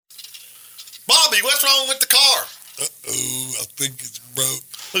Bobby, what's wrong with the car? I think it's broke.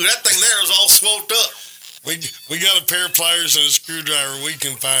 Look, that thing there is all swooped up. We got a pair of pliers and a screwdriver. We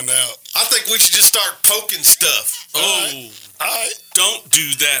can find out. I think we should just start poking stuff. All right. Don't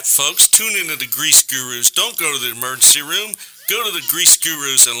do that, folks. Tune into the Grease Gurus. Don't go to the emergency room. Go to the Grease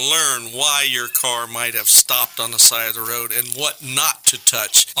Gurus and learn why your car might have stopped on the side of the road and what not to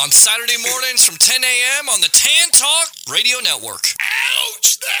touch. On Saturday mornings from 10 a.m. on the Tan Talk Radio Network.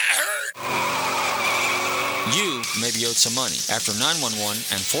 Ouch, that hurt. You may be owed some money. After 911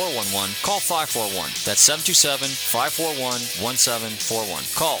 and 411, call 541. That's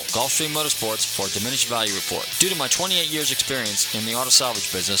 727-541-1741. Call Gulfstream Motorsports for a diminished value report. Due to my 28 years experience in the auto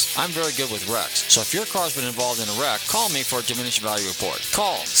salvage business, I'm very good with wrecks. So if your car's been involved in a wreck, call me for a diminished value report.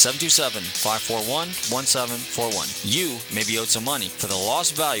 Call 727-541-1741. You may be owed some money for the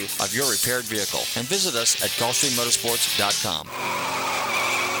lost value of your repaired vehicle. And visit us at GulfstreamMotorsports.com.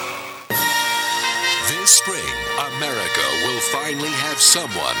 This spring, America will finally have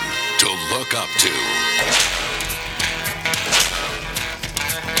someone to look up to.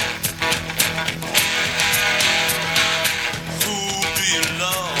 Who do you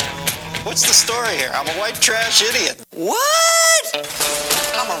love? What's the story here? I'm a white trash idiot. What?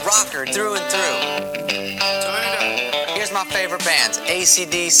 I'm a rocker through and through. Turn it up. Here's my favorite bands.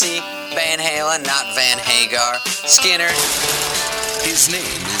 AC/DC, Van Halen, not Van Hagar, Skinner. His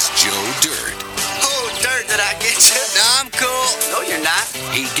name is Joe Dirt. Oh, Dirt, did I get you? No, I'm cool. No, you're not.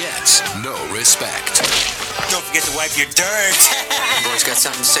 He gets no respect. Don't forget to wipe your dirt. Boys got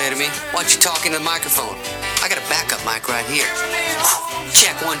something to say to me? Why don't you talk into the microphone? I got a backup mic right here.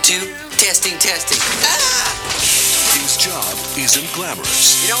 Check 1, 2. Testing. His job isn't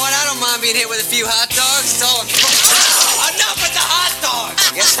glamorous. You know what? I don't mind being hit with a few hot dogs. It's all enough with the hot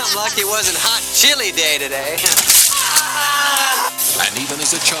dogs. I guess I'm lucky it wasn't hot chili day today. And even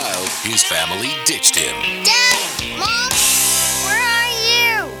as a child, his family ditched him. Dad! Mom! Where are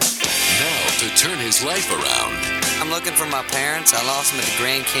you? Now, to turn his life around, I'm looking for my parents. I lost them at the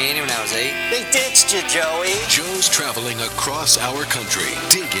Grand Canyon when I was 8. They ditched you, Joey. Joe's traveling across our country,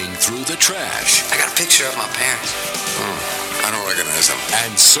 digging through the trash. I got a picture of my parents. I don't recognize them.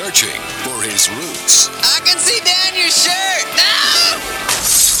 And searching for his roots. I can see down your shirt. No!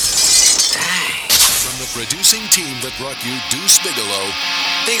 Dang. From the producing team that brought you Deuce Bigelow.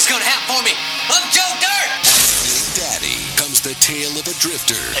 Things gonna happen for me. I'm Joe Dirt. Big Daddy comes the tale of a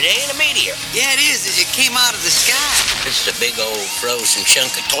drifter. It ain't a meteor. Yeah, it is. It came out of the sky. This is a big old frozen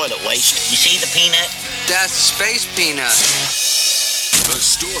chunk of toilet waste. You see the peanut? That's space peanut. The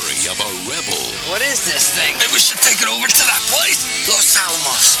story of a rebel. What is this thing? Maybe we should take it over to that place. Los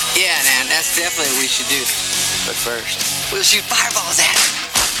Alamos. Yeah, man, that's definitely what we should do. But first, we'll shoot fireballs at it.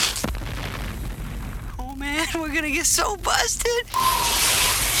 Oh, man, we're gonna get so busted.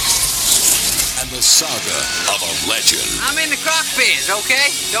 And the saga of a legend. I'm in the crock biz,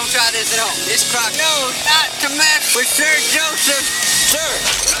 okay? Don't try this at home. This crock knows not to mess with Sir Joseph. Sir!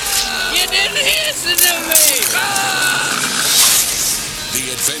 You didn't listen to me.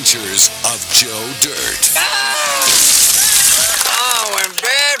 The Adventures of Joe Dirt. Oh, when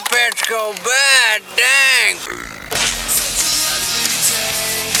bad pets go bad, dang.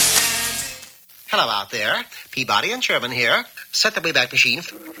 Hello out there. Peabody and Sherman here. Set the Wayback Machine.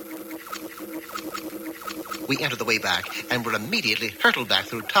 We enter the Wayback, and we're immediately hurtled back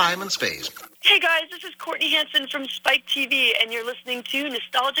through time and space. Hey guys, this is Courtney Hanson from Spike TV, and you're listening to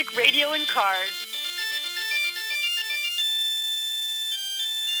Nostalgic Radio and Cars.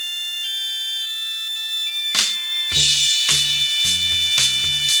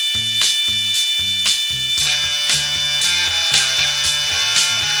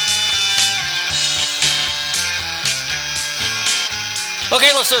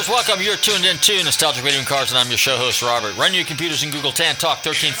 Okay, listeners, welcome. You're tuned in to Nostalgic Radio and Cars, and I'm your show host, Robert. Run your computers and Google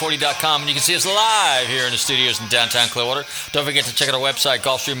TanTalk1340.com, and you can see us live here in the studios in downtown Clearwater. Don't forget to check out our website,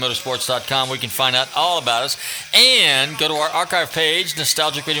 GulfstreamMotorsports.com, where you can find out all about us. And go to our archive page,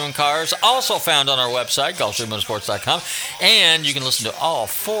 Nostalgic Radio and Cars, also found on our website, GulfstreamMotorsports.com. And you can listen to all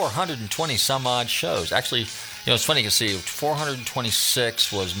 420 some odd shows. Actually, you know, it's funny, you can see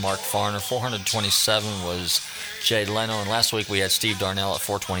 426 was Mark Farner, 427 was Jay Leno, and last week we had Steve Darnell at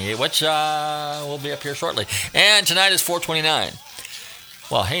 428, which will be up here shortly. And tonight is 429.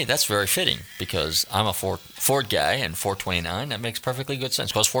 Well, hey, that's very fitting because I'm a Ford guy, and 429, that makes perfectly good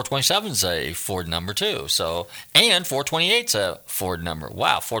sense because 427 is a Ford number too. So, and 428 is a Ford number.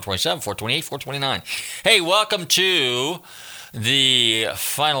 Wow, 427, 428, 429. Hey, welcome to the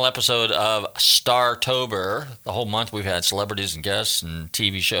final episode of Startober. The whole month we've had celebrities and guests and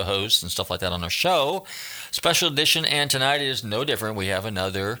TV show hosts and stuff like that on our show. Special edition, and tonight is no different. We have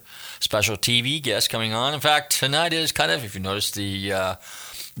another special TV guest coming on. In fact, tonight is kind of, if you notice the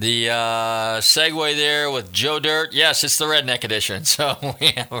segue there with Joe Dirt, yes, it's the Redneck edition. So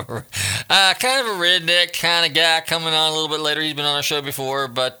we have kind of a redneck kind of guy coming on a little bit later. He's been on our show before,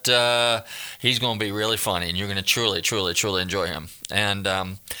 but he's going to be really funny, and you're going to truly, truly, truly enjoy him. And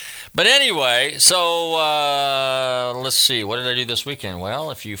but anyway, so let's see. What did I do this weekend?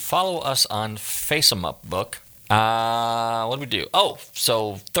 Well, if you follow us on Facebook, what did we do? Oh,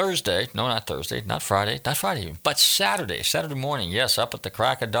 so Thursday, no, not Thursday, not Friday even, but Saturday morning, yes, up at the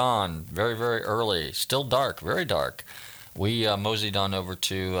crack of dawn, very, very early, still dark, very dark. We moseyed on over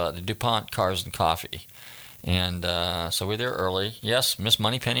to the DuPont Cars and Coffee. And so we were there early. Yes, Miss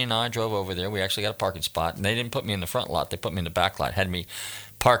Moneypenny and I drove over there. We actually got a parking spot, and they didn't put me in the front lot. They put me in the back lot, had me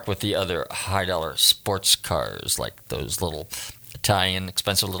park with the other high-dollar sports cars, like those little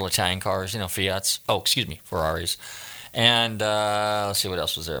expensive little Italian cars, Fiats. Oh, excuse me, Ferraris. And let's see what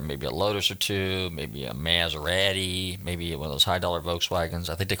else was there. Maybe a Lotus or two, maybe a Maserati, maybe one of those high-dollar Volkswagens.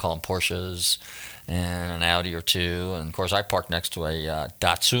 I think they call them Porsches, and an Audi or two. And, of course, I parked next to a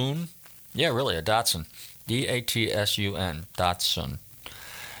Datsun. Yeah, really, a Datsun. D-A-T-S-U-N, Datsun.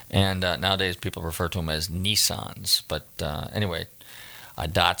 And nowadays people refer to them as Nissans. But anyway, a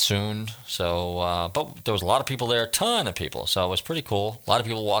Datsun. So, but there was a lot of people there, a ton of people. So it was pretty cool. A lot of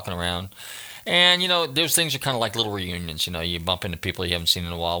people walking around. And, those things are kind of like little reunions. You bump into people you haven't seen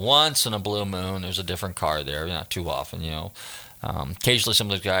in a while. Once in a blue moon, there's a different car there. Not too often, Occasionally some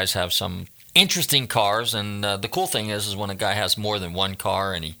of those guys have some interesting cars. And the cool thing is when a guy has more than one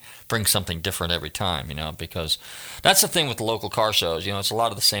car and he brings something different every time, because that's the thing with the local car shows. It's a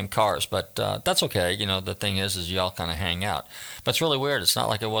lot of the same cars, but that's okay. The thing is you all kind of hang out. But it's really weird. It's not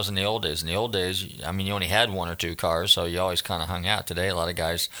like it was in the old days. In the old days, you only had one or two cars, so you always kind of hung out. Today, a lot of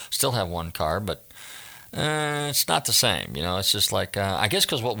guys still have one car, but it's not the same. It's just like, I guess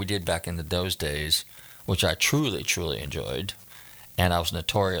because what we did back in those days, which I truly, truly enjoyed, and I was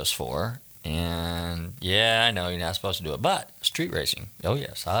notorious for. And yeah, I know you're not supposed to do it, but street racing. Oh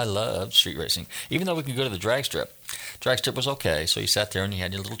yes, I love street racing. Even though we could go to the drag strip. Drag strip was okay. So you sat there and you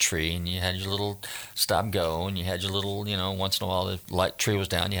had your little tree and you had your little stop go and you had your little, once in a while the light tree was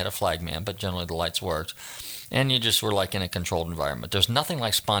down, you had a flagman, but generally the lights worked. And you just were like in a controlled environment. There's nothing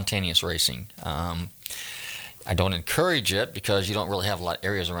like spontaneous racing. I don't encourage it because you don't really have a lot of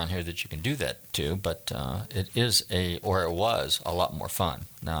areas around here that you can do that to, but it was a lot more fun.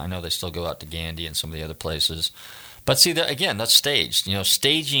 Now, I know they still go out to Gandy and some of the other places, but see, that's staged.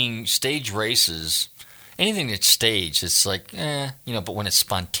 Stage races, anything that's staged, it's like, but when it's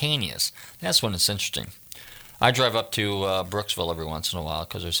spontaneous, that's when it's interesting. I drive up to Brooksville every once in a while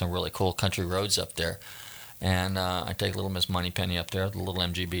because there's some really cool country roads up there. And I take little Miss Moneypenny up there, the little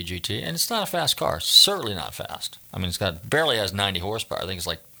MGB GT, and it's not a fast car. Certainly not fast. It's barely has 90 horsepower. I think it's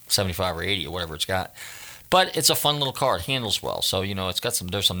like 75 or 80 or whatever it's got. But it's a fun little car. It handles well. So, it's got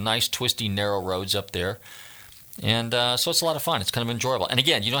there's some nice twisty, narrow roads up there. And so it's a lot of fun. It's kind of enjoyable. And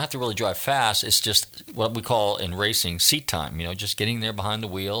again, you don't have to really drive fast. It's just what we call in racing seat time, just getting there behind the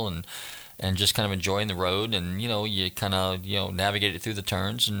wheel and just kind of enjoying the road. And, you kind of, navigate it through the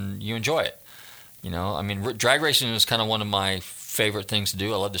turns and you enjoy it. Drag racing is kind of one of my favorite things to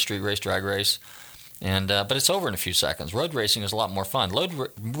do. I love the street race, drag race, and but it's over in a few seconds. Road racing is a lot more fun.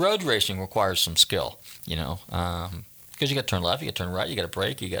 Road racing requires some skill, because you got to turn left, you got to turn right, you got to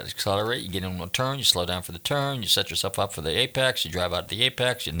brake, you got to accelerate, you get in a turn, you slow down for the turn, you set yourself up for the apex, you drive out of the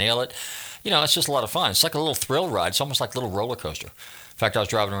apex, you nail it. It's just a lot of fun. It's like a little thrill ride. It's almost like a little roller coaster. In fact, I was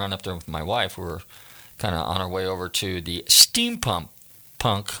driving around up there with my wife. We were kind of on our way over to the Steampunk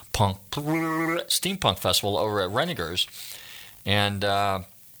Festival over at Renninger's, and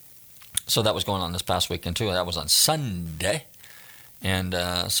so that was going on this past weekend too. That was on Sunday, and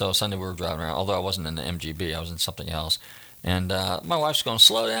so Sunday we were driving around. Although I wasn't in the MGB, I was in something else. And my wife's going,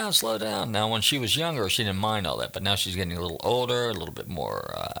 slow down. Now, when she was younger, she didn't mind all that, but now she's getting a little older, a little bit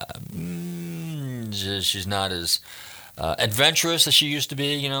more. She's not as adventurous as she used to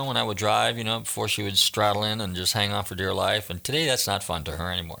be, when I would drive, before she would straddle in and just hang on for dear life. And today that's not fun to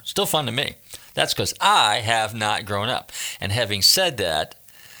her anymore. Still fun to me. That's because I have not grown up. And having said that,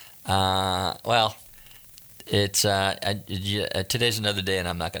 it's today's another day and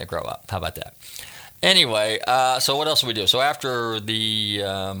I'm not going to grow up. How about that? Anyway, so what else do we do? So after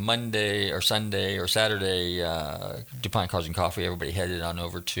the Monday or Sunday or Saturday DuPont Cars and Coffee, everybody headed on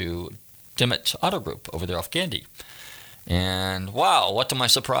over to Dimmitt Auto Group over there off Gandy. And wow, what to my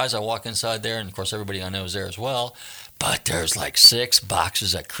surprise, I walk inside there, and of course everybody I know is there as well. But there's like 6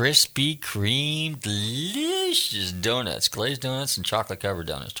 boxes of Krispy Kreme delicious donuts, glazed donuts and chocolate-covered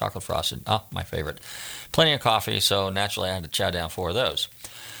donuts, chocolate frosted. Oh, my favorite. Plenty of coffee, so naturally I had to chow down 4 of those.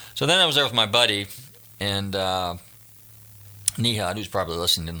 So then I was there with my buddy, and Nihad, who's probably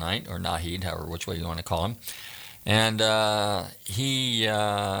listening tonight, or Nahid, however, which way you want to call him. And he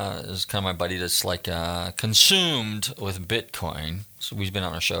is kind of my buddy that's like consumed with Bitcoin. So we've been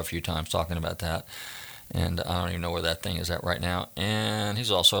on our show a few times talking about that. And I don't even know where that thing is at right now. And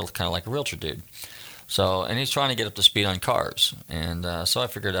he's also kind of like a realtor dude. So, and he's trying to get up to speed on cars. And so I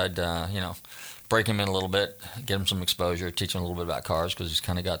figured I'd, break him in a little bit, get him some exposure, teach him a little bit about cars because he's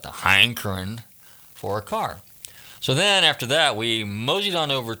kind of got the hankering for a car. So then after that, we moseyed on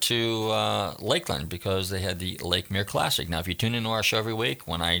over to Lakeland because they had the Lake Mirror Classic. Now, if you tune into our show every week,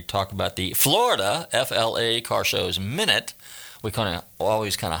 when I talk about the Florida FLA Car Shows Minute, we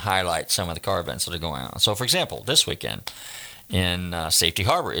always highlight some of the car events that are going on. So, for example, this weekend in Safety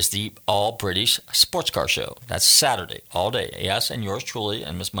Harbor is the All British Sports Car Show. That's Saturday, all day. Yes, and yours truly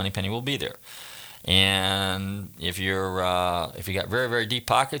and Miss Moneypenny will be there. And if you got very, very deep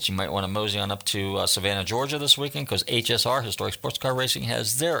pockets, you might want to mosey on up to Savannah, Georgia this weekend because HSR, Historic Sports Car Racing,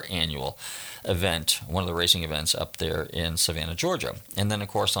 has their annual event, one of the racing events up there in Savannah, Georgia. And then, of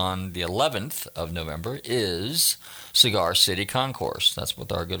course, on the 11th of November is Cigar City Concourse. That's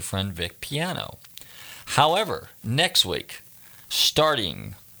with our good friend Vic Piano. However,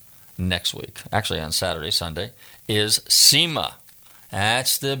 starting next week, actually on Saturday, Sunday, is SEMA.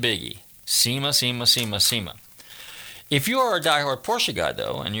 That's the biggie. SEMA. If you are a diehard Porsche guy,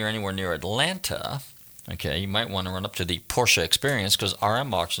 though, and you're anywhere near Atlanta, okay, you might want to run up to the Porsche Experience because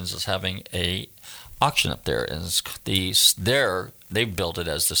RM Auctions is having a auction up there. And they've built it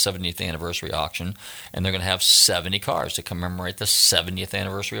as the 70th anniversary auction, and they're going to have 70 cars to commemorate the 70th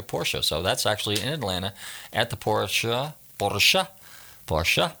anniversary of Porsche. So that's actually in Atlanta at the Porsche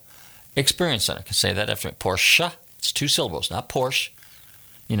Experience Center. I can say that after me. Porsche. It's 2 syllables, not Porsche.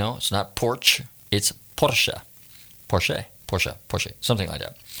 It's not Porsche, it's Porsche, something like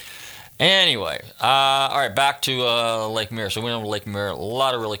that. Anyway, all right, back to Lake Mirror. So we went over to Lake Mirror, a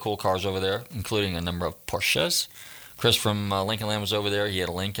lot of really cool cars over there, including a number of Porsches. Chris from Lincoln Land was over there. He had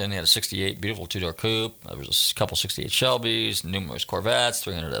a Lincoln, he had a 68, beautiful 2-door coupe. There was a couple 68 Shelbys, numerous Corvettes,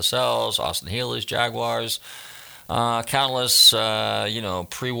 300 SLs, Austin Healey's, Jaguars. Countless,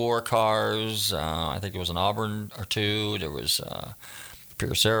 pre-war cars. I think there was an Auburn or 2. There was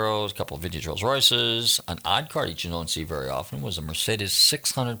Pierce Arrows, a couple of vintage Rolls Royces. An odd car that you don't see very often was a Mercedes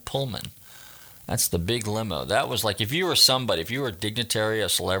 600 Pullman. That's the big limo. That was like if you were a dignitary, a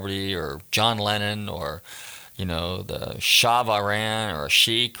celebrity, or John Lennon, or the Shah of Iran, or a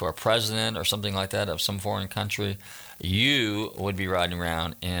sheik, or a president, or something like that of some foreign country, you would be riding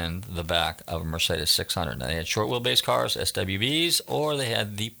around in the back of a Mercedes 600. Now, they had short wheelbase cars, SWBs, or they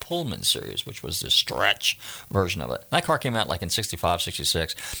had the Pullman series, which was the stretch version of it. That car came out like in 65,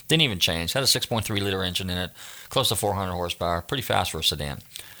 66. Didn't even change. Had a 6.3-liter engine in it, close to 400 horsepower, pretty fast for a sedan.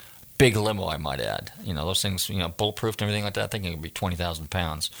 Big limo, I might add. Those things, bulletproof and everything like that, I think it would be 20,000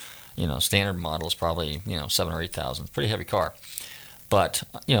 pounds. Standard model is probably, 7,000 or 8,000. Pretty heavy car. But,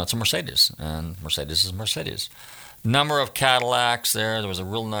 it's a Mercedes, and Mercedes is Mercedes. Number of Cadillacs there. There was a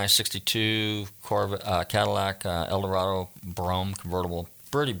real nice 62 Cadillac Eldorado Brougham convertible.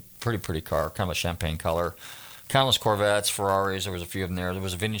 Pretty car, kind of a champagne color. Countless Corvettes, Ferraris. There was a few of them there. There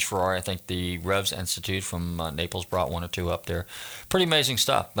was a vintage Ferrari. I think the Revs Institute from Naples brought 1 or 2 up there. Pretty amazing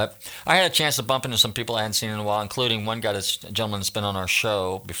stuff. But I had a chance to bump into some people I hadn't seen in a while, including one guy a gentleman that's been on our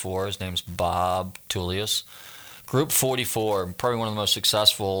show before. His name's Bob Tullius. Group 44, probably one of the most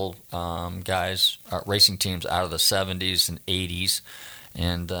successful guys, racing teams out of the 70s and 80s.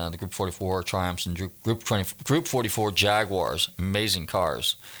 And the Group 44 Triumphs and Group 44 Jaguars, amazing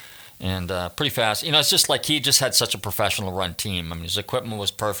cars. And pretty fast. It's just like he just had such a professional run team. I mean, his equipment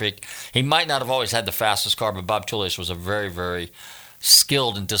was perfect. He might not have always had the fastest car, but Bob Tullius was a very, very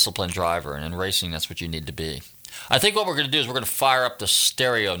skilled and disciplined driver. And in racing, that's what you need to be. I think what we're going to do is we're going to fire up the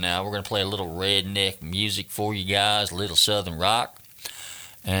stereo now. We're going to play a little redneck music for you guys, a little southern rock.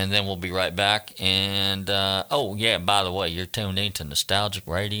 And then we'll be right back. And, by the way, you're tuned in to Nostalgic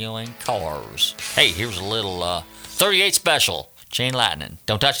Radio and Cars. Hey, here's a little 38 special, Chain Lightning.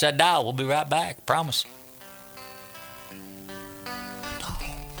 Don't touch that dial. We'll be right back. Promise.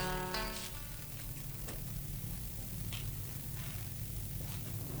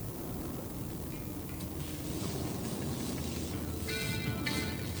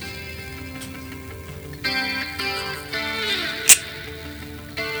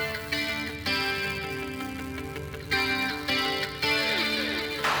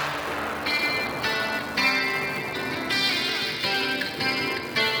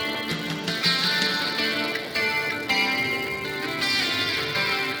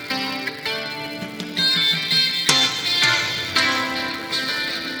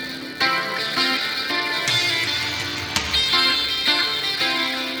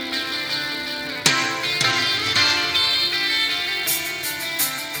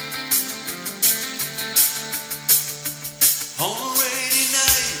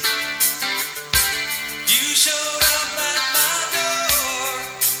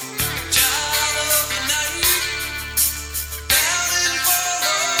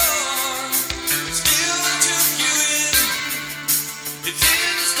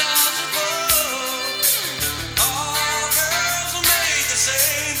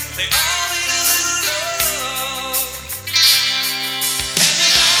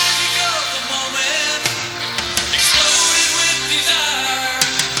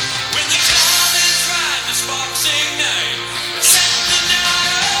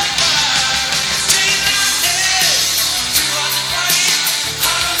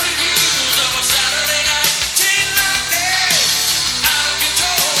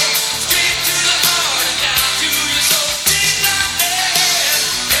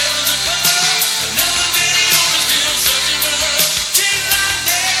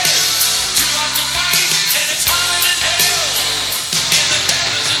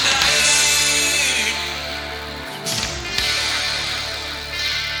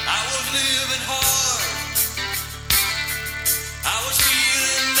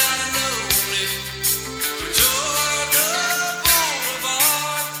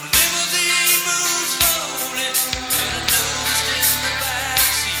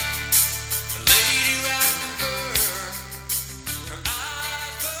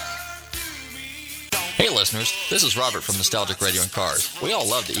 listeners, this is Robert from Nostalgic Radio and Cars. We all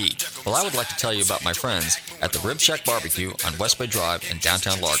love to eat. Well, I would like to tell you about my friends at the Rib Shack Barbecue on West Bay Drive in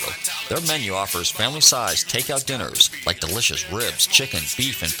downtown Largo. Their menu offers family-sized takeout dinners like delicious ribs, chicken,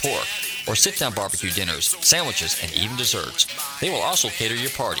 beef, and pork, or sit-down barbecue dinners, sandwiches, and even desserts. They will also cater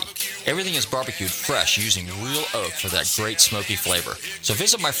your party. Everything is barbecued fresh using real oak for that great smoky flavor. So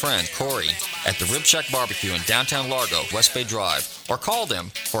visit my friend Corey at the Rib Shack Barbecue in downtown Largo, West Bay Drive, or call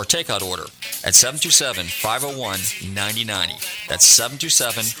them for a takeout order at 727-501-9090. That's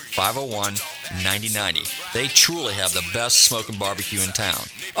 727-501-9090. They truly have the best smoking barbecue in town.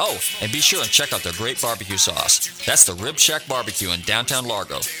 Oh, and be sure and check out their great barbecue sauce. That's the Rib Shack Barbecue in downtown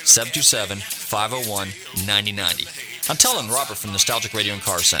Largo, 727-501-9090. I'm telling Robert from Nostalgic Radio and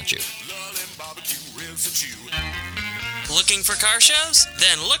Cars sent you. Looking for car shows?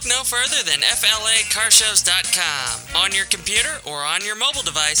 Then look no further than FLACarshows.com. On your computer or on your mobile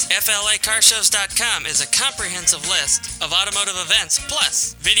device, FLACarshows.com is a comprehensive list of automotive events,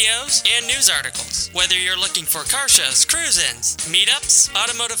 plus videos and news articles. Whether you're looking for car shows, cruise-ins, meetups,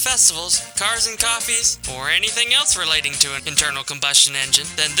 automotive festivals, cars and coffees, or anything else relating to an internal combustion engine,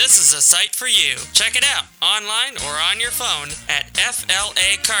 then this is a site for you. Check it out online or on your phone at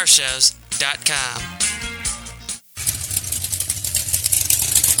FLACarshows.com.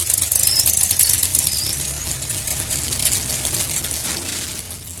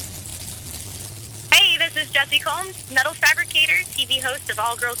 This is Jesse Combs, metal fabricator, TV host of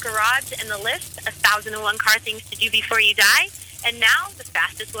All Girls Garage, and the list, 1,001 car things to do before you die, and now the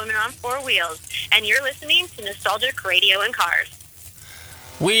fastest woman on four wheels. And you're listening to Nostalgic Radio and Cars.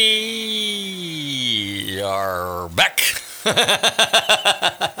 We are back.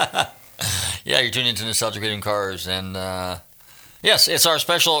 Yeah, you're tuning into Nostalgic Radio and Cars, and yes, it's our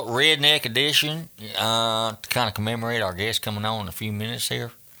special Redneck edition to kind of commemorate our guest coming on in a few minutes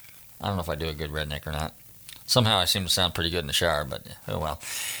here. I don't know if I do a good redneck or not. Somehow I seem to sound pretty good in the shower, but oh well.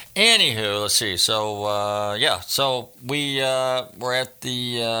 Anywho, let's see. So, so we're at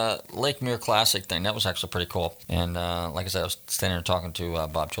the Lake Muir Classic thing. That was actually pretty cool. And like I said, I was standing there talking to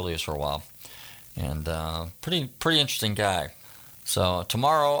Bob Julius for a while. And pretty interesting guy. So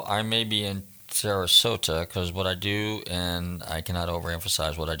tomorrow I may be in Sarasota because what I do, and I cannot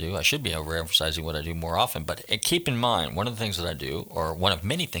overemphasize what I do. I should be overemphasizing what I do more often, but keep in mind, one of the things that I do, or one of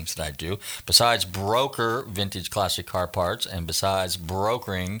many things that I do, besides broker vintage classic car parts and besides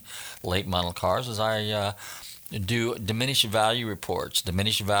brokering late model cars, is I do diminished value reports.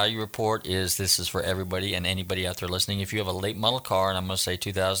 Diminished value report this is for everybody and anybody out there listening. If you have a late model car, and I'm going to say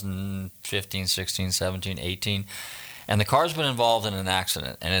 2015, 16, 17, 18, and the car's been involved in an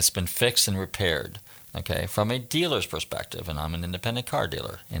accident, and it's been fixed and repaired, okay, from a dealer's perspective, and I'm an independent car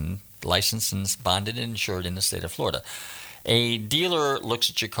dealer, licensed and bonded and insured in the state of Florida. A dealer looks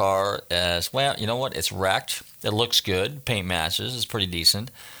at your car as, well, you know what, it's wrecked, it looks good, paint matches, it's pretty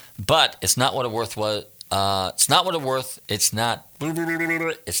decent, but it's not what it worth was. It's not worth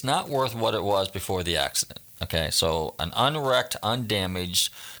what it was before the accident. Okay, so an unwrecked, undamaged,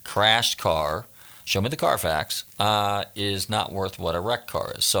 crashed car, show me the Carfax, is not worth what a wrecked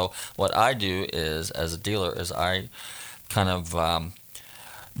car is. So what I do is, as a dealer, is I kind of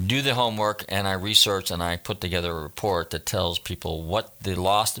do the homework and I research and I put together a report that tells people what the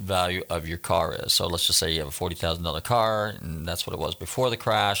lost value of your car is. So let's just say you have a $40,000 car, and that's what it was before the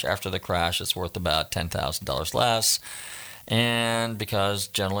crash. After the crash, it's worth about $10,000 less. And because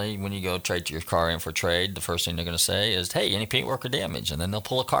generally when you go trade your car in for trade, the first thing they're going to say is, hey, any paintwork or damage? And then they'll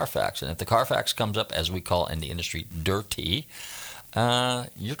pull a Carfax. And if the Carfax comes up, as we call in the industry, dirty,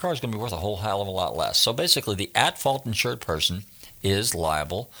 your car is going to be worth a whole hell of a lot less. So basically the at-fault insured person is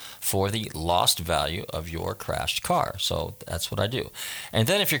liable for the lost value of your crashed car. So that's what I do. And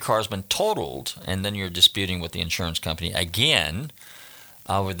then if your car's been totaled and then you're disputing with the insurance company again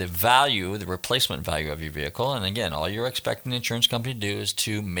over the value, the replacement value of your vehicle, and again, all you're expecting the insurance company to do is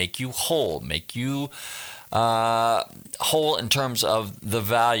to make you whole in terms of the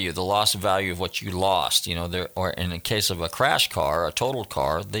value, the lost value of what you lost, or in the case of a crash car, a totaled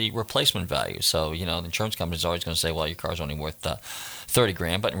car, the replacement value. So, the insurance company is always going to say, well, your car's only worth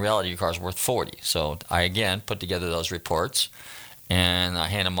 $30,000, but in reality, your car's worth $40,000. So I, again, put together those reports, and I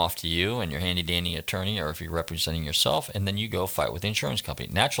hand them off to you and your handy-dandy attorney, or if you're representing yourself, and then you go fight with the insurance company.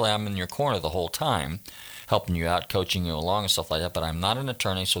 Naturally, I'm in your corner the whole time, helping you out, coaching you along and stuff like that, but I'm not an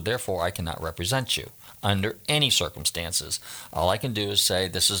attorney, so therefore I cannot represent you under any circumstances. All I can do is say,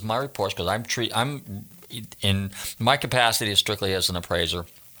 this is my reports, because I'm in my capacity strictly as an appraiser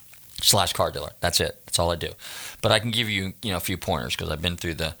 / car dealer. That's it. That's all I do. But I can give you, a few pointers, because I've been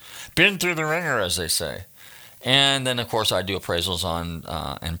through the ringer, as they say. And then, of course, I do appraisals on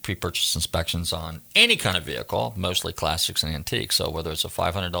and pre-purchase inspections on any kind of vehicle, mostly classics and antiques. So whether it's a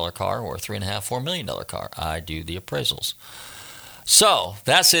 $500 car or a $3.5–4 million car, I do the appraisals. So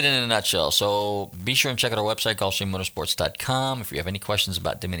that's it in a nutshell. So be sure and check out our website, GulfstreamMotorsports.com. If you have any questions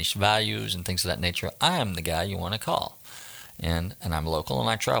about diminished values and things of that nature, I am the guy you want to call. And I'm local and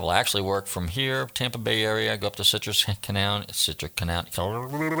I travel. I actually work from here, Tampa Bay area, go up to Citrus County,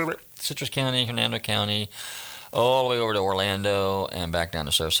 Hernando County, all the way over to Orlando and back down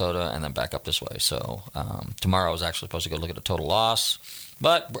to Sarasota and then back up this way. So tomorrow I was actually supposed to go look at the total loss.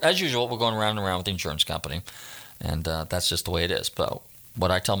 But as usual, we're going around and around with the insurance company. And that's just the way it is. But what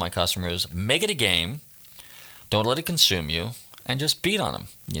I tell my customers, make it a game. Don't let it consume you. And just beat on them,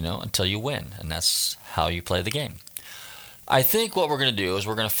 until you win. And that's how you play the game. I think what we're going to do is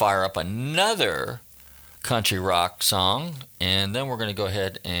we're going to fire up another country rock song. And then we're going to go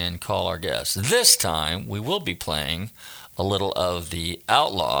ahead and call our guests. This time, we will be playing a little of the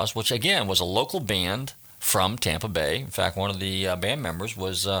Outlaws, which, again, was a local band from Tampa Bay. In fact, one of the band members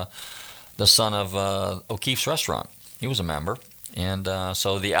was the son of O'Keefe's Restaurant. He was a member. And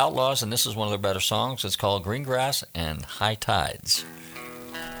so the Outlaws, and this is one of their better songs. It's called Green Grass and High Tides.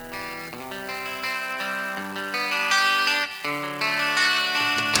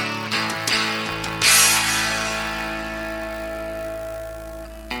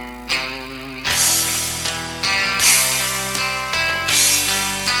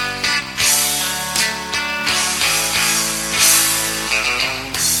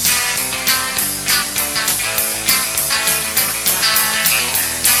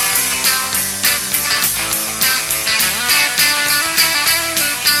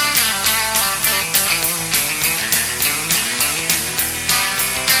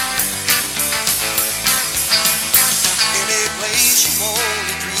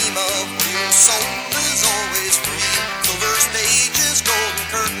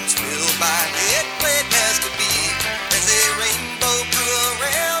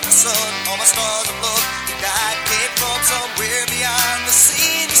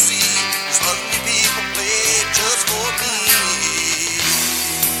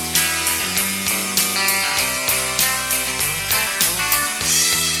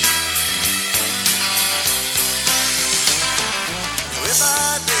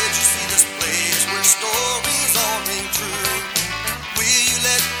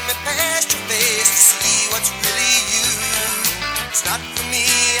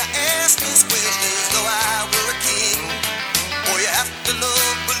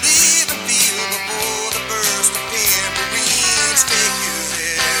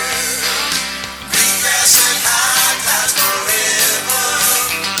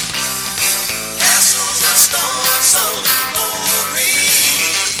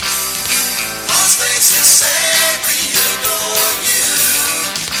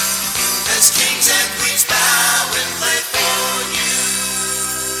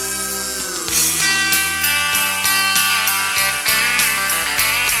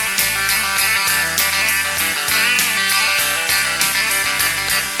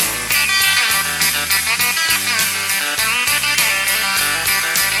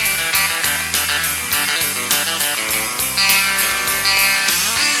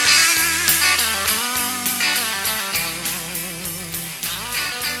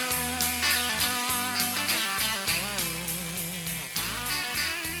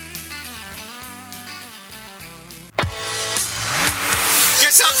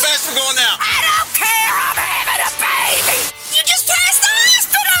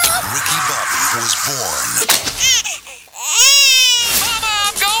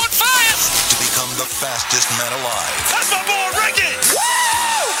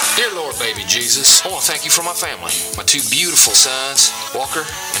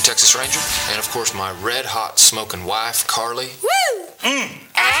 And of course, my red-hot smoking wife, Carly. Woo!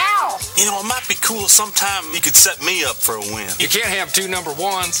 Ow! It might be cool sometime you could set me up for a win. You can't have two number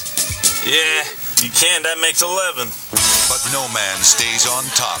ones. Yeah, you can. That makes 11. But no man stays on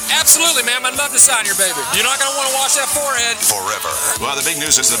top. Absolutely, ma'am. I'd love to sign your baby. You're not going to want to wash that forehead. Forever. Well, the big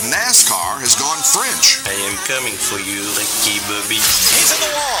news is that NASCAR has gone French. I am coming for you, Licky Bubby. He's in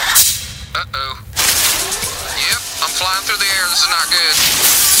the wall. Uh-oh. Yep, I'm flying through the air. This is not good.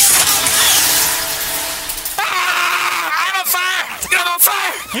 I'm on fire! I'm on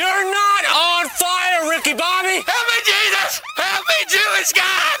fire! You're not on fire, Ricky Bobby! Help me, Jesus! Help me, Jewish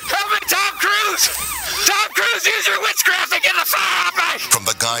God! Help me, Tom Cruise! Tom Cruise, use your witchcraft to get the fire off me! From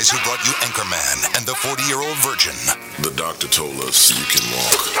the guys who brought you Anchorman and the 40-year-old virgin. The doctor told us you can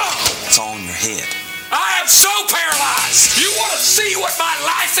walk. It's all in your head. I am so paralyzed. You want to see what my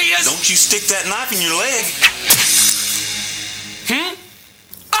life is? Don't you stick that knife in your leg.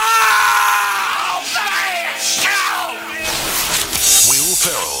 Oh, man! Will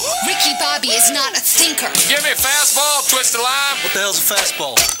Ferrell. Ricky Bobby is not a thinker. Give me a fastball, twist the lime. What the hell's a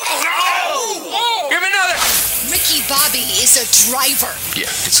fastball? Oh! Give me another. Ricky Bobby is a driver. Yeah,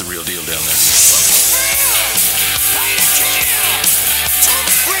 it's the real deal down there.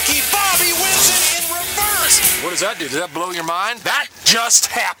 Ricky Bobby wins it in reverse. What does that do? Does that blow your mind? That just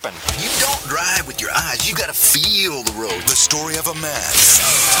happened. You don't drive with your eyes. You gotta feel the road. The story of a man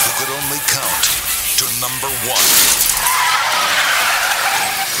who could only count to number one.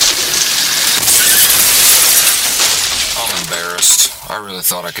 I'm embarrassed. I really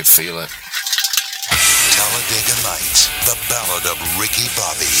thought I could feel it. Talladega Nights, the ballad of Ricky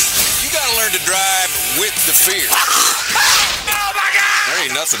Bobby. You gotta learn to drive with the fear. Oh, my God! There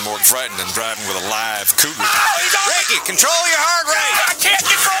ain't nothing more frightening than driving with a live cougar. Oh, he's on Ricky, control your heart rate! I can't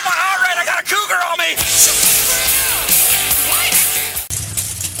control my heart rate. I got a cougar on me.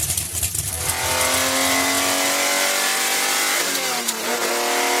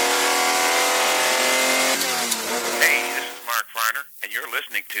 Hey, this is Mark Farner, and you're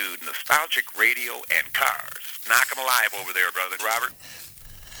listening to Nostalgic Radio and Cars. Knock 'em alive over there, brother Robert.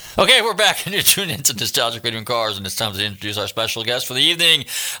 Okay, we're back, and you're tuned into Nostalgic Radio and Cars, and it's time to introduce our special guest for the evening.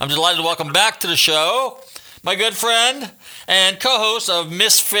 I'm delighted to welcome back to the show my good friend and co-host of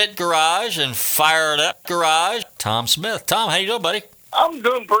Misfit Garage and Fired Up Garage, Tom Smith. Tom, how you doing, buddy? I'm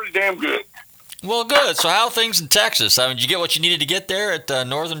doing pretty damn good. Well, good. So how are things in Texas? I mean, did you get what you needed to get there at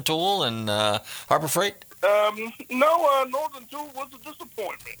Northern Tool and Harbor Freight? No, Northern Tool was a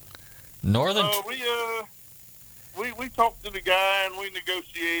disappointment. Northern? We talked to the guy and we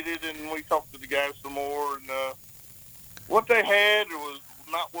negotiated and we talked to the guy some more and what they had was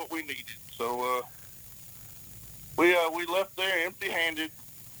not what we needed. So we left there empty-handed,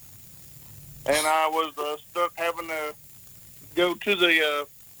 and I was stuck having to go to the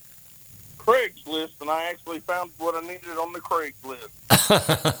Craigslist, and I actually found what I needed on the Craigslist.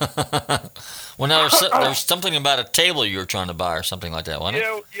 Well, now there's something about a table you were trying to buy or something like that, wasn't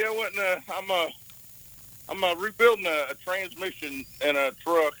it? Yeah. I'm rebuilding a transmission in a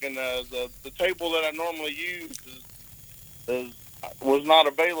truck, and the table that I normally use was not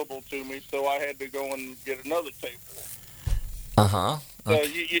available to me, so I had to go and get another table. Uh-huh. So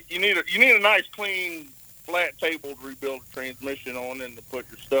you need a nice, clean, flat table to rebuild a transmission on and to put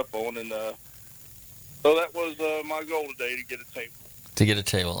your stuff on, and so that was my goal today, to get a table. To get a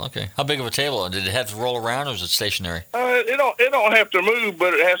table, okay. How big of a table? Did it have to roll around, or is it stationary? It don't have to move,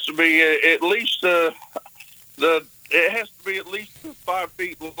 but it has to be at least it has to be at least 5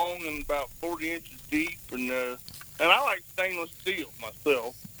 feet long and about 40 inches deep, and I like stainless steel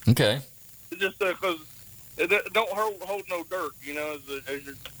myself. Okay. It's just because it don't hold no dirt, as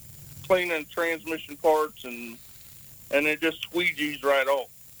you're cleaning transmission parts, and it just squeegees right off.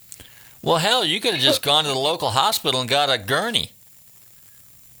 Well, hell, you could have just gone to the local hospital and got a gurney.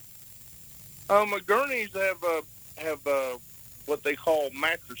 Gurneys have what they call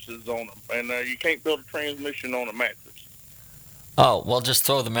mattresses on them, and you can't build a transmission on a mattress. Oh, well, just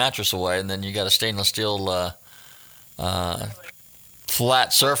throw the mattress away, and then you got a stainless steel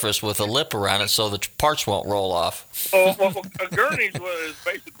flat surface with a lip around it so the parts won't roll off. Well, a gurney is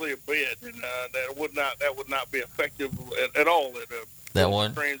basically a bed, and that would not be effective at all. That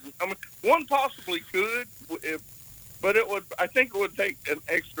one? One possibly could, but I think it would take an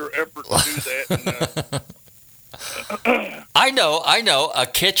extra effort to do that. And, I know. A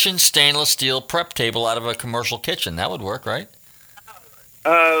kitchen stainless steel prep table out of a commercial kitchen. That would work, right?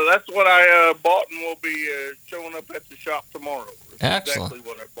 That's what I bought and will be showing up at the shop tomorrow. That's excellent.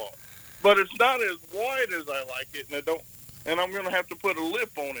 Exactly what I bought. But it's not as wide as I like it, and I'm going to have to put a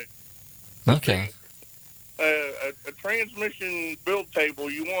lip on it. Okay. A transmission build table,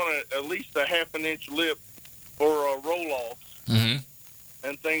 you want at least a 1/2 inch lip for roll-offs,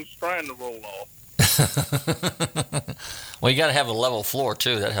 and things trying to roll off. Well, you got to have a level floor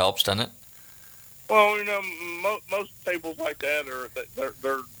too. That helps, doesn't it? Well, most tables like that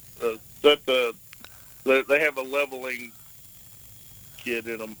they have a leveling kit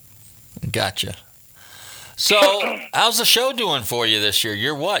in them. Gotcha. So, how's the show doing for you this year?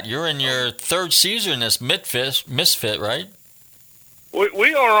 You're in your third season as Misfit, right?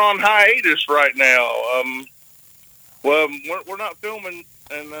 We are on hiatus right now. Well, we're not filming,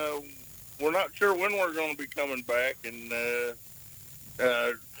 and we're not sure when we're going to be coming back, and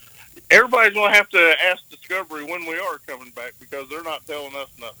everybody's going to have to ask Discovery when we are coming back, because they're not telling us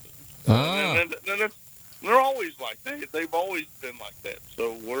nothing. And they're always like that. They've always been like that.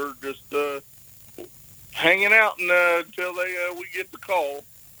 So we're just hanging out until we get the call.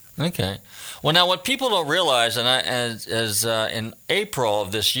 Okay. Well, now what people don't realize, and as in April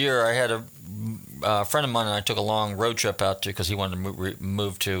of this year, I had a friend of mine and I took a long road trip out to because he wanted to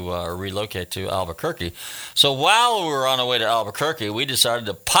move to relocate to Albuquerque. So while we were on our way to Albuquerque, we decided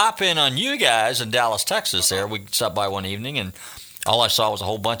to pop in on you guys in Dallas, Texas. There, we stopped by one evening and. All I saw was a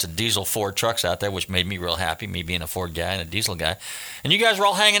whole bunch of diesel Ford trucks out there, which made me real happy, me being a Ford guy and a diesel guy. And you guys were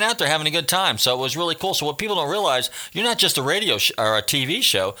all hanging out there having a good time, so it was really cool. So what people don't realize, you're not just a radio or a TV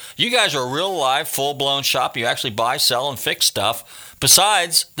show. You guys are a real live, full-blown shop. You actually buy, sell, and fix stuff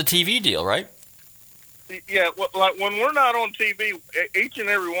besides the TV deal, right? Yeah, like when we're not on TV, each and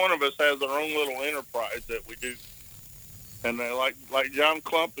every one of us has our own little enterprise that we do. And like John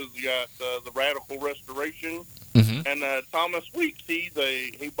Klump has got the Radical Restoration. Mm-hmm. And Thomas Weeks, he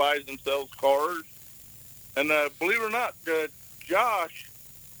buys and sells cars. And believe it or not, Josh,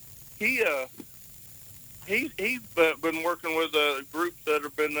 he's been working with groups that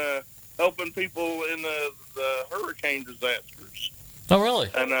have been helping people in the hurricane disasters. Oh, really?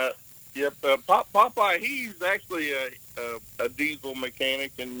 And Popeye, he's actually a diesel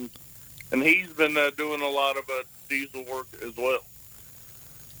mechanic, and he's been doing a lot of diesel work as well.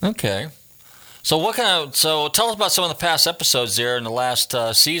 Okay. So so tell us about some of the past episodes there in the last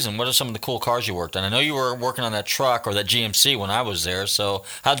season. What are some of the cool cars you worked on? I know you were working on that truck or that GMC when I was there. So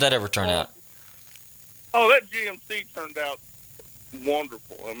how did that ever turn out? Oh, that GMC turned out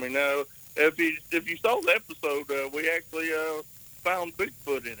wonderful. I mean, if you saw the episode, we actually found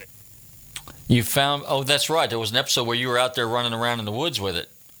Bigfoot in it. You found? Oh, that's right. There was an episode where you were out there running around in the woods with it.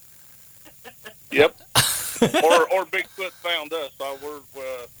 Yep. or Bigfoot found us.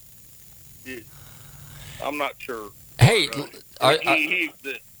 I'm not sure. Hey, he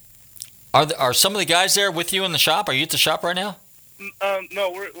exists. Are some of the guys there with you in the shop? Are you at the shop right now? No,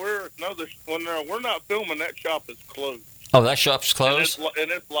 we're not filming. That shop is closed. Oh, that shop's closed,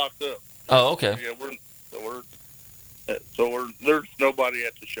 and it's locked up. Oh, okay. Yeah, there's nobody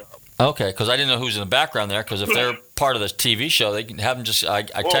at the shop. Okay, because I didn't know who's in the background there. Because if they're part of the TV show, they can have them just. I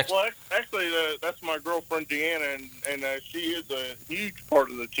text. Well, actually, that's my girlfriend Deanna, and she is a huge part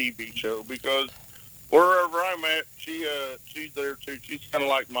of the TV show because wherever I'm at, she's there too. She's kind of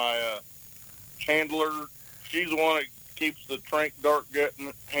like my handler. She's the one that keeps the Trank Dark Gut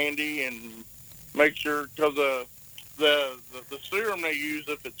handy and makes sure because the serum they use,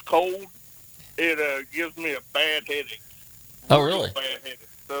 if it's cold, it gives me a bad headache. Oh, really? Bad headache.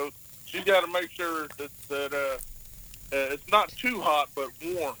 So she's got to make sure that it's not too hot, but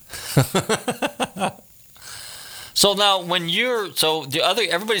warm. So now, when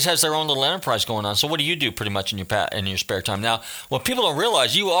everybody has their own little enterprise going on. So what do you do pretty much in your spare time? Now, what people don't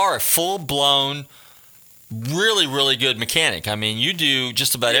realize, you are a full-blown, really, really good mechanic. I mean, you do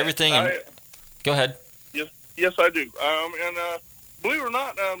just about everything. Go ahead. Yes, I do. And believe it or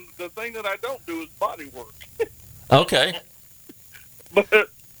not, the thing that I don't do is body work. Okay.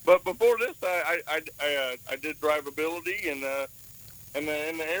 But before this, I did drivability, and in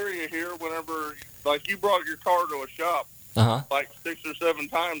the area here, whenever like you brought your car to a shop like 6 or 7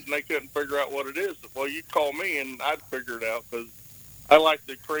 times, and they couldn't figure out what it is. Well, you'd call me, and I'd figure it out because I like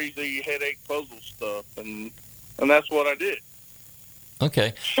the crazy headache puzzle stuff, and that's what I did.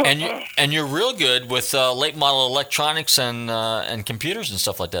 Okay, and you're real good with late model electronics and computers and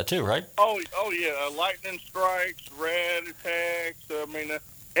stuff like that too, right? Oh yeah, lightning strikes, red attacks. I mean,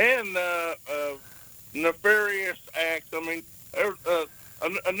 and nefarious acts. I mean,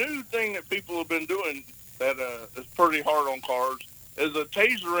 a new thing that people have been doing that is pretty hard on cars is a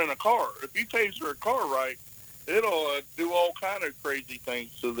taser in a car. If you taser a car right, it'll do all kind of crazy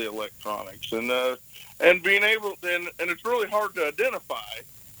things to the electronics, and being able and it's really hard to identify.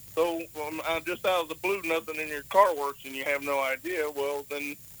 So just out of the blue, nothing in your car works, and you have no idea. Well,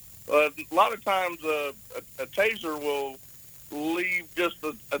 then a lot of times a taser will leave just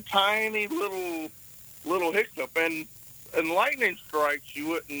a tiny little hiccup, and lightning strikes, you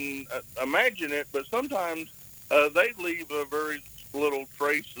wouldn't imagine it, but sometimes they leave a very little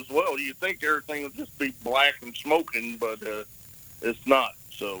trace as well. You think everything will just be black and smoking, but it's not.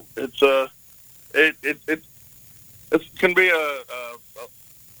 So it can be a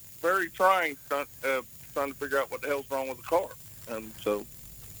very trying trying to figure out what the hell's wrong with the car, and so.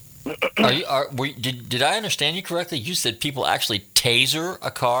 Did I understand you correctly? You said people actually taser a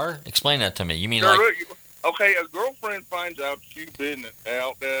car. Explain that to me. You mean okay, a girlfriend finds out she's been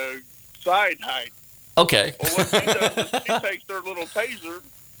out side height. Okay. Well, what she does is she takes her little taser,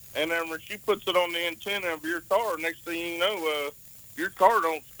 and then when she puts it on the antenna of your car, next thing you know, your car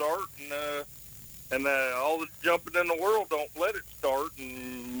don't start, and all the jumping in the world don't let it start,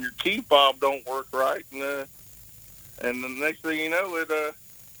 and your key fob don't work right, and the next thing you know, it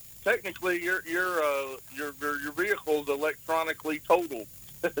technically your vehicle is electronically totaled.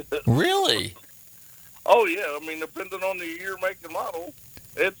 Really? Oh yeah, I mean, depending on the year, make, and model,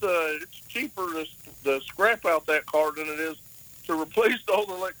 it's cheaper to scrap out that car than it is to replace all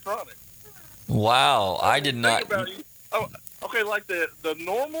the electronics. Wow, I did not. Think about it. Oh, okay, like the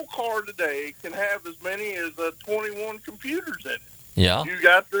normal car today can have as many as 21 computers in it. Yeah. You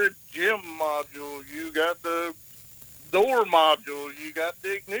got the gym module, you got the door module, you got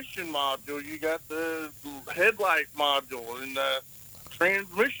the ignition module, you got the headlight module, and the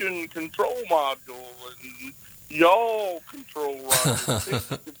transmission control module, and yaw control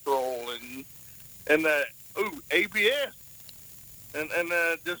module, control, and ABS, and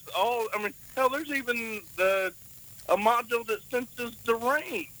just all. I mean, hell, there's even a module that senses the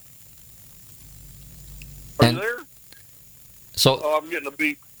rain. Are you there? So, I'm getting a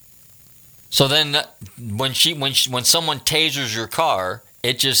beep. So then, when someone tasers your car,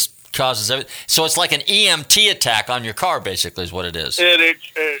 it just causes everything. So it's like an EMT attack on your car, basically, is what it is.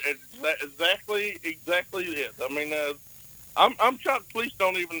 Exactly it. I mean, I'm shocked police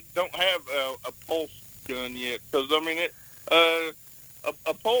don't have a pulse gun yet, because I mean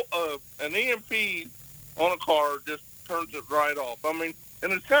an EMP on a car just turns it right off. I mean,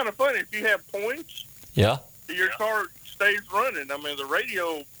 and it's kind of funny if you have points. Yeah. Your car stays running. I mean, the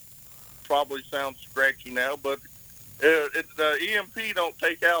radio probably sounds scratchy now, but the EMP don't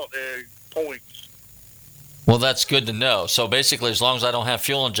take out points. Well, that's good to know. So basically, as long as I don't have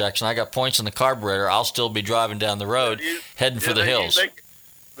fuel injection, I got points in the carburetor, I'll still be driving down the road, heading for the hills.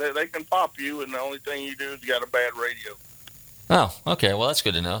 They can pop you, and the only thing you do is you got a bad radio. Oh, okay. Well, that's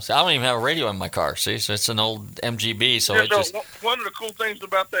good to know. So I don't even have a radio in my car. See, so it's an old MGB. So one of the cool things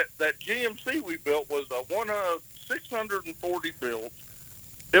about that GMC we built was one of 640 builds.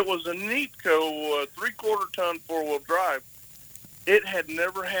 It was a Neatco 3/4 ton 4-wheel drive. It had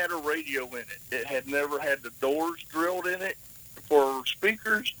never had a radio in it. It had never had the doors drilled in it for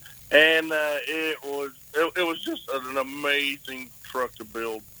speakers, and it was just an amazing truck to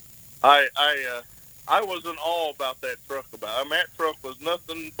build. I was in awe about that truck. That truck was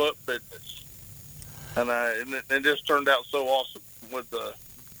nothing but fitness, and it just turned out so awesome with the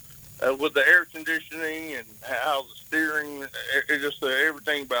air conditioning and how the steering.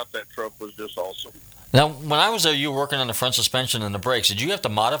 Everything about that truck was just awesome. Now, when I was there, you were working on the front suspension and the brakes. Did you have to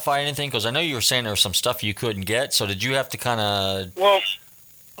modify anything? Because I know you were saying there was some stuff you couldn't get. So did you have to kind of? Well,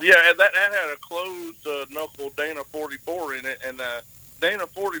 yeah, that had a closed knuckle Dana 44 in it, and Dana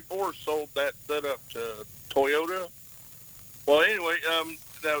 44 sold that setup to Toyota. Well, anyway,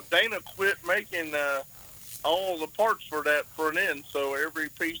 Dana quit making all the parts for that front end, so every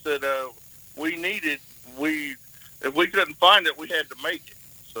piece that we needed, if we couldn't find it, we had to make it.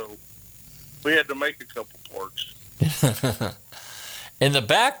 So we had to make a couple parts. In the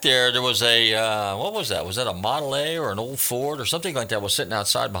back there was a what was that? Was that a Model A or an old Ford or something like that was sitting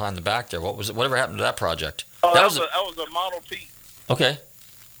outside behind the back there? What was it? Whatever happened to that project? Oh, that was a Model T. Okay.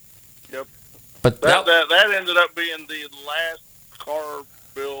 Yep. But that ended up being the last car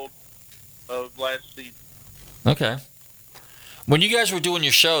build of last season. Okay. When you guys were doing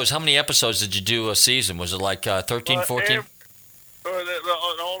your shows, how many episodes did you do a season? Was it like 13, 14?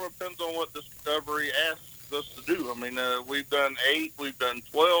 It all depends on what Discovery asks us to do. I mean, we've done 8, we've done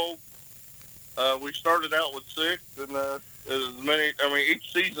 12. We started out with 6, and as many. I mean,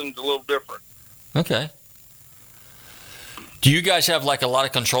 each season's a little different. Okay. Do you guys have like a lot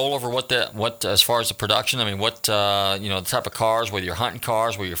of control over what as far as the production? I mean, the type of cars, whether you're hunting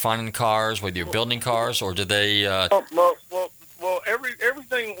cars, whether you're finding cars, whether you're building cars, or do they? Well,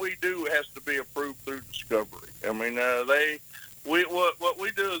 everything we do has to be approved through Discovery. I mean, what we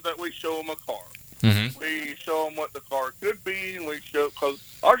do is that we show them a car. Mm-hmm. We show them what the car could be, and because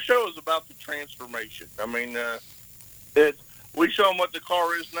our show is about the transformation. I mean, we show them what the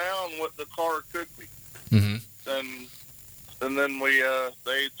car is now and what the car could be. Mm-hmm. And then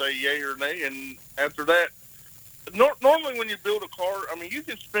they say yay or nay, and after that, normally when you build a car, I mean, you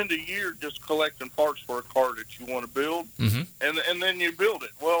can spend a year just collecting parts for a car that you want to build, mm-hmm. and then you build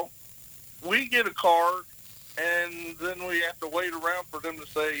it. Well, we get a car, and then we have to wait around for them to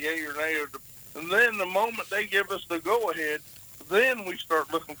say yay or nay, and then the moment they give us the go-ahead, then we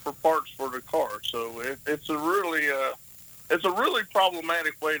start looking for parts for the car. So it's a really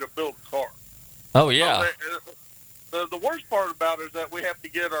problematic way to build a car. Oh, yeah. The worst part about it is that we have to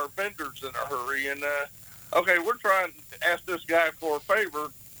get our vendors in a hurry. And, okay, we're trying to ask this guy for a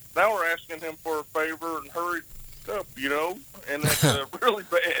favor. Now we're asking him for a favor and hurry up, and that's really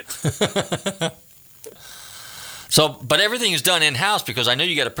bad. So, but everything is done in house because I know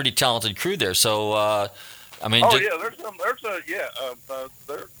you got a pretty talented crew there. So, I mean, they're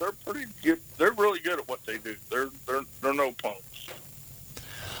pretty good. They're really good at what they do. They're no punks.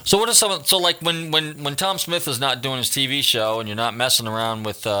 So what are so like when Tom Smith is not doing his TV show and you're not messing around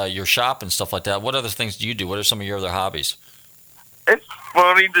with your shop and stuff like that, what other things do you do? What are some of your other hobbies? It's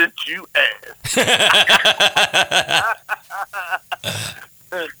funny that you ask.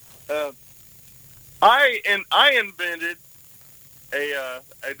 I invented a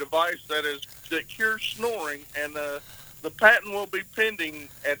device that cures snoring, and the patent will be pending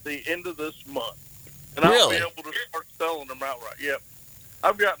at the end of this month, and really? I'll be able to start selling them outright. Yep.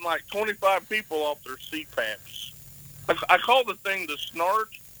 I've gotten like 25 people off their CPAPs. I call the thing the Snart.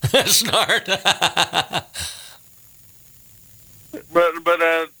 Snart. but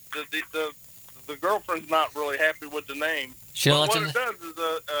the girlfriend's not really happy with the name. What it does is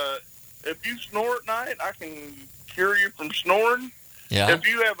if you snore at night, I can cure you from snoring. Yeah. If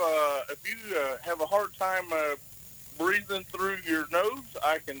you have a hard time breathing through your nose,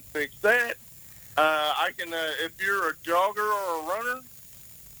 I can fix that. I can if you're a jogger or a runner,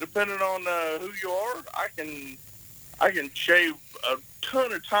 depending on who you are, I can shave a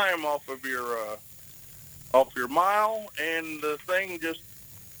ton of time off your mile, and the thing just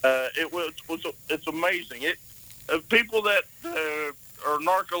it's amazing. People that are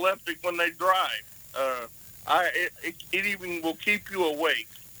narcoleptic when they drive, it even will keep you awake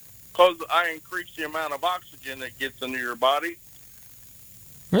because I increase the amount of oxygen that gets into your body.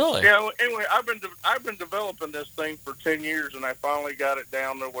 Really? Yeah. Anyway, I've been developing this thing for 10 years, and I finally got it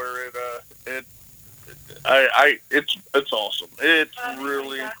down to where it's awesome. It's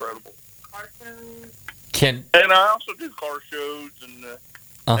really incredible. And I also do car shows, and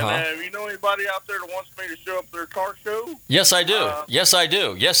if you know anybody out there that wants me to show up their car show? Yes, I do. Yes, I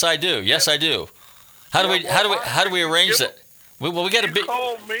do. Yes, I do. Yes, I do. How do we arrange that? We got a big.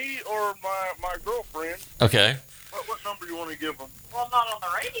 Call me or my girlfriend. Okay. What number do you want to give them? Well, not on the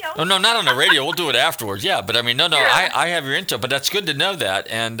radio. Oh, no, not on the radio. We'll do it afterwards. Yeah, but I mean, no. Yeah. I have your info, but that's good to know that.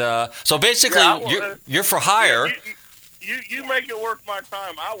 And so basically, you're for hire. You make it worth my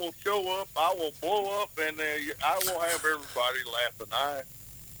time. I will show up. I will blow up, and I will have everybody laughing.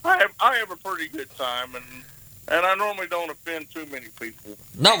 I have a pretty good time, and I normally don't offend too many people.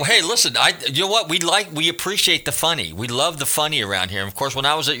 No, hey, listen, you know what? We appreciate the funny. We love the funny around here. And of course, when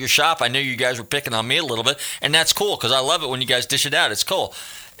I was at your shop, I knew you guys were picking on me a little bit, and that's cool because I love it when you guys dish it out. It's cool.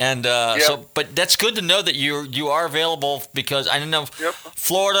 And but that's good to know that you are available because I know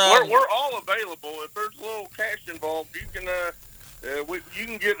Florida. We're all available. If there's a little cash involved, you can you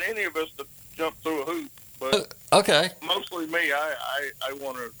can get any of us to jump through a hoop. But okay. Mostly me. I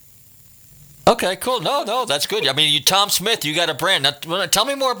want to. Okay, cool. No, that's good. I mean, Tom Smith, you got a brand. Now, tell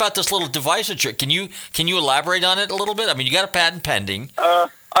me more about this little device that you're. Can you elaborate on it a little bit? I mean, you got a patent pending.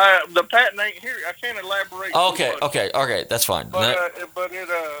 The patent ain't here. I can't elaborate. Okay, that's fine. But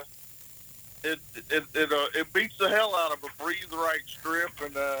it beats the hell out of a Breathe Right strip,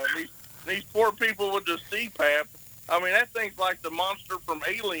 and these poor people with the CPAP. I mean, that thing's like the monster from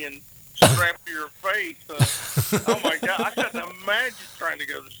Alien strapped to your face. Oh my God, I couldn't imagine trying to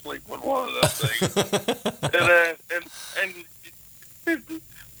go to sleep with one of those things.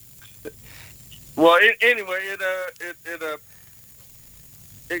 Anyway,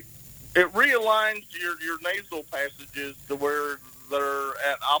 it realigns your nasal passages to where they're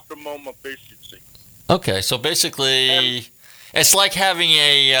at optimum efficiency. Okay, so basically, it's like having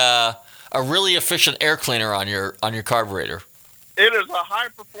a really efficient air cleaner on your carburetor. It is a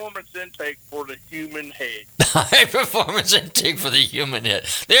high-performance intake for the human head. High-performance intake for the human head.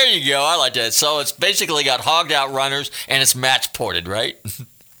 There you go. I like that. So it's basically got hogged-out runners, and it's match-ported, right?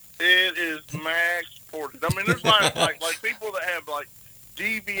 It is match-ported. I mean, there's like people that have, like,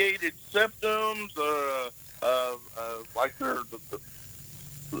 deviated septums, like the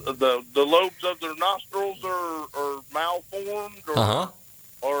lobes of their nostrils are malformed,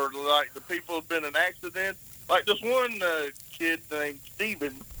 or like the people have been in accidents. Like this one kid named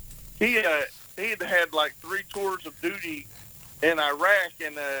Steven, he had like 3 tours of duty in Iraq,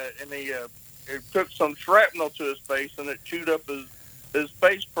 and he took some shrapnel to his face, and it chewed up his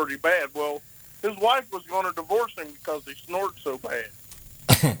face pretty bad. Well, his wife was going to divorce him because he snored so bad.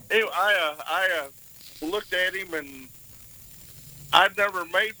 Anyway, I looked at him, and I'd never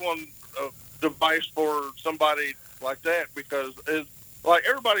made one device for somebody like that because like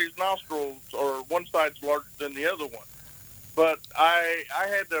everybody's nostrils are one side's larger than the other one. But I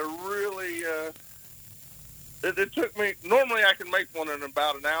had to really, it took me, normally I can make one in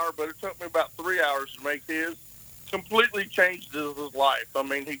about an hour, but it took me about 3 hours to make his. Completely changed his life. I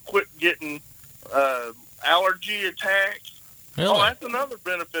mean, he quit getting allergy attacks. Really? Oh, that's another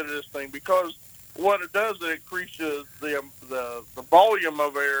benefit of this thing, because what it does, it increases the volume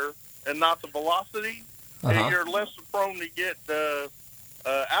of air and not the velocity. And you're less prone to get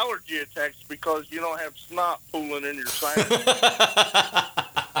allergy attacks because you don't have snot pooling in your sinus.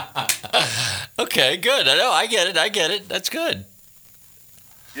 Okay, good. I know. I get it. That's good.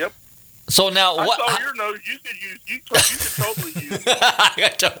 Yep. So now, what? I saw your nose. You could use. You could totally use. I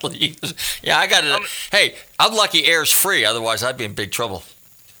could totally use. Yeah, I got it. Hey, I'm lucky air's free. Otherwise, I'd be in big trouble.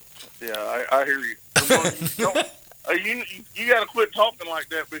 Yeah, I hear you. You got to quit talking like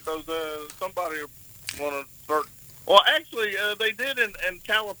that, because somebody want to start. Well, actually, they did in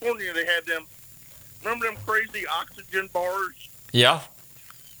California. They had them. Remember them crazy oxygen bars? Yeah.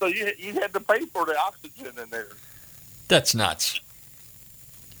 So you had to pay for the oxygen in there. That's nuts.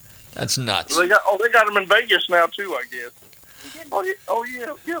 That's nuts. They got them in Vegas now too, I guess. Oh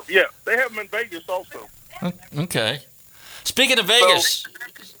yeah. They have them in Vegas also. Okay. Speaking of Vegas,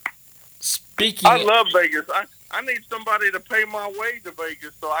 I love Vegas. I need somebody to pay my way to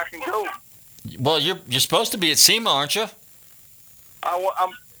Vegas so I can go. Well, you're supposed to be at SEMA, aren't you? I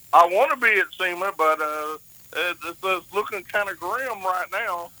want to be at SEMA, but it's looking kind of grim right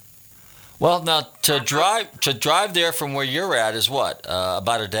now. Well, now to drive there from where you're at is what,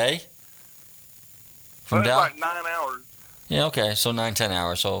 about a day? It's like 9 hours. Yeah, okay, so 9-10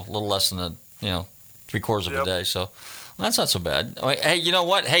 hours, so a little less than 3/4 of a day. So that's not so bad. Hey, you know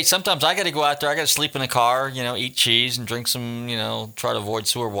what? Hey, sometimes I got to go out there. I got to sleep in the car, eat cheese and drink some, try to avoid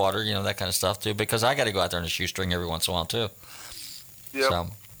sewer water, that kind of stuff too, because I got to go out there in a shoestring every once in a while too. Yep.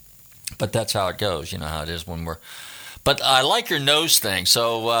 So, but that's how it goes. You know how it is when we're. But I like your nose thing.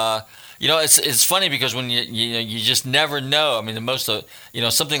 So it's funny because when you just never know. I mean, the most of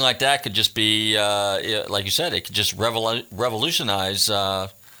something like that could just be like you said, it could just revolutionize.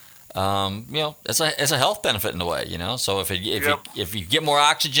 It's a health benefit in a way. So if you get more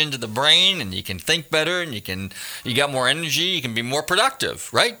oxygen to the brain and you can think better and you got more energy, you can be more productive,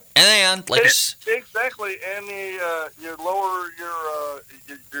 right? And exactly, and you lower your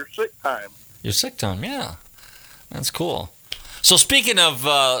sick time. Your sick time, yeah, that's cool. So speaking of,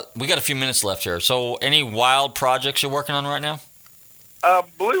 we got a few minutes left here. So any wild projects you're working on right now?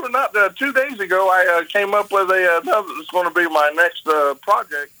 Believe it or not, 2 days ago I came up with another that's going to be my next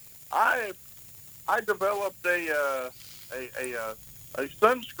project. I developed a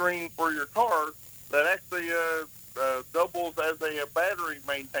sunscreen for your car that actually doubles as a battery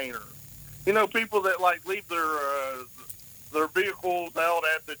maintainer. People that leave their vehicles out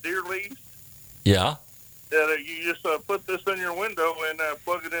at the deer lease. Yeah. You just put this in your window and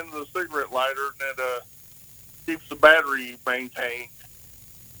plug it into the cigarette lighter, and it keeps the battery maintained.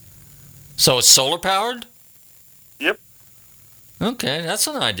 So it's solar powered? Yep. Okay, that's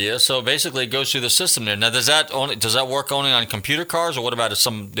an idea. So basically, it goes through the system there. Now, does that work only on computer cars, or what about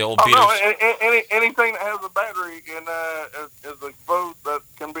the old Beetles? No, anything that has a battery and is exposed, that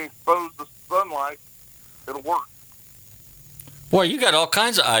can be exposed to sunlight, it'll work. Boy, you got all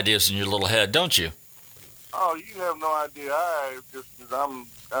kinds of ideas in your little head, don't you? Oh, you have no idea. I'm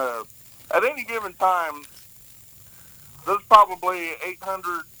at any given time, there's probably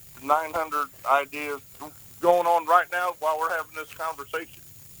 800 to 900 ideas going on right now while we're having this conversation.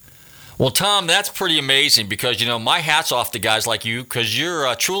 Well, Tom, that's pretty amazing because, my hat's off to guys like you because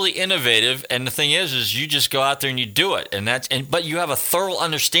you're truly innovative. And the thing is you just go out there and you do it. But you have a thorough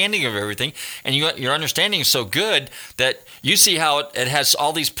understanding of everything. And your understanding is so good that you see how it has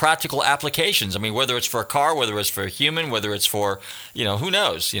all these practical applications. I mean, whether it's for a car, whether it's for a human, whether it's for, who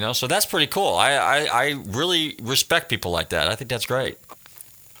knows, So that's pretty cool. I really respect people like that. I think that's great.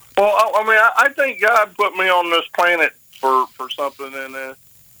 Well, I think God put me on this planet for something, and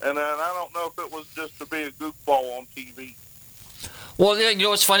I don't know if it was just to be a goofball on TV. Well,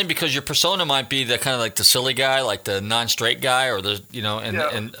 it's funny because your persona might be the kind of like the silly guy, like the non-straight guy, or but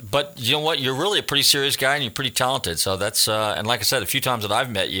you know what? You're really a pretty serious guy and you're pretty talented. So that's and like I said, a few times that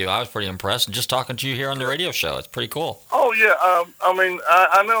I've met you, I was pretty impressed. And just talking to you here on the radio show, it's pretty cool. Oh yeah,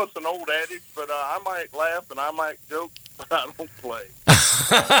 I know it's an old adage, but I might laugh and I might joke, but I don't play.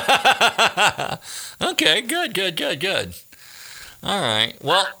 Okay, good. All right.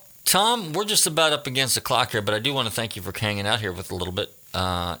 Well, Tom, we're just about up against the clock here, but I do want to thank you for hanging out here with a little bit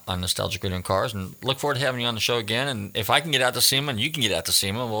on Nostalgic Radio and Cars, and look forward to having you on the show again. And if I can get out to SEMA and you can get out to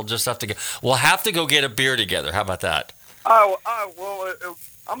SEMA, we'll have to go get a beer together. How about that? Well,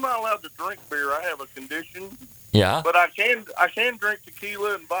 I'm not allowed to drink beer. I have a condition. Yeah. But I can drink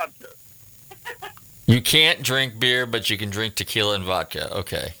tequila and vodka. You can't drink beer, but you can drink tequila and vodka.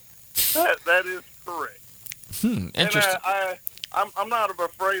 Okay. That is correct. Interesting. I'm not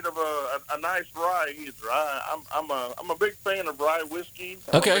afraid of a nice rye either. I'm a big fan of rye whiskey.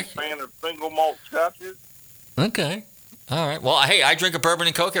 I'm a big fan of single malt scotches. Okay. All right. Well, hey, I drink a bourbon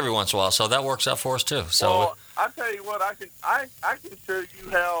and Coke every once in a while, so that works out for us too. So well, I tell you what, I can show you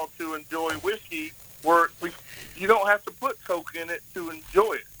how to enjoy whiskey where you don't have to put Coke in it to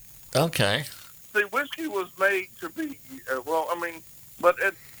enjoy it. Okay. See, whiskey was made to be but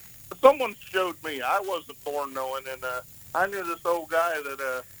someone showed me. I wasn't born knowing, and I knew this old guy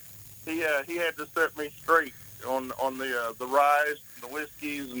that he had to set me straight on the rye, and the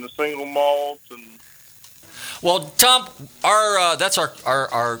whiskeys, and the single malts, and. Well, Tom, that's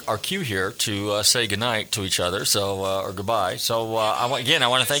our cue here to say goodnight to each other, or goodbye. So, I want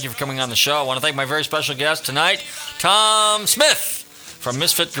to thank you for coming on the show. I want to thank my very special guest tonight, Tom Smith from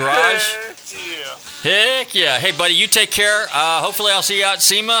Misfit Garage. Heck yeah. Hey, buddy, you take care. Hopefully I'll see you out at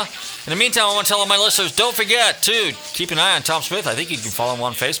SEMA. In the meantime, I want to tell all my listeners, don't forget to keep an eye on Tom Smith. I think you can follow him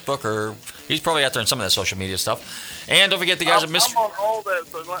on Facebook, or he's probably out there in some of that social media stuff. And don't forget the guys at Misfit. I'm on all that,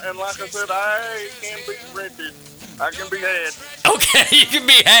 and like I said, I can be rented. I can be had. Okay, you can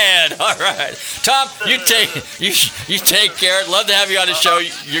be had. All right, Tom, you take care. Love to have you on the show.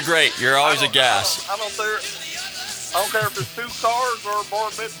 You're great. You're always a gas. I don't care if it's 2 cars or a bar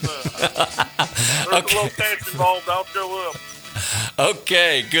mitzvah. There's a little cash involved. I'll show up.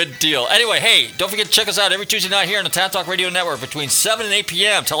 Okay, good deal. Anyway, hey, don't forget to check us out every Tuesday night here on the Town Talk Radio Network between 7 and 8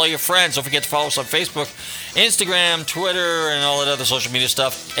 p.m. Tell all your friends. Don't forget to follow us on Facebook, Instagram, Twitter, and all that other social media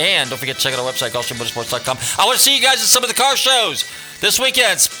stuff. And don't forget to check out our website, GulfstreamMotorsports.com. I want to see you guys at some of the car shows this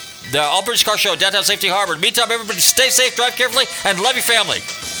weekend. The All British Car Show, Downtown Safety Harbor. Meantime, everybody stay safe, drive carefully, and love your family.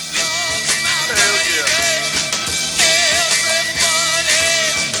 Hell yeah.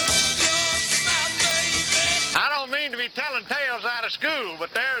 To be telling tales out of school,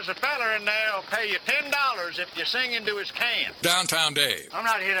 but there's a fella in there who'll pay you $10 if you sing into his can. Downtown Dave. I'm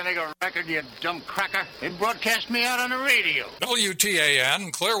not here to make a record, you dumb cracker. They broadcast me out on the radio.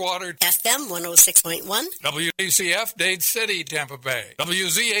 WTAN, Clearwater. FM 106.1. WDCF, Dade City, Tampa Bay.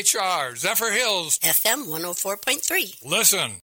 WZHR, Zephyr Hills. FM 104.3. Listen.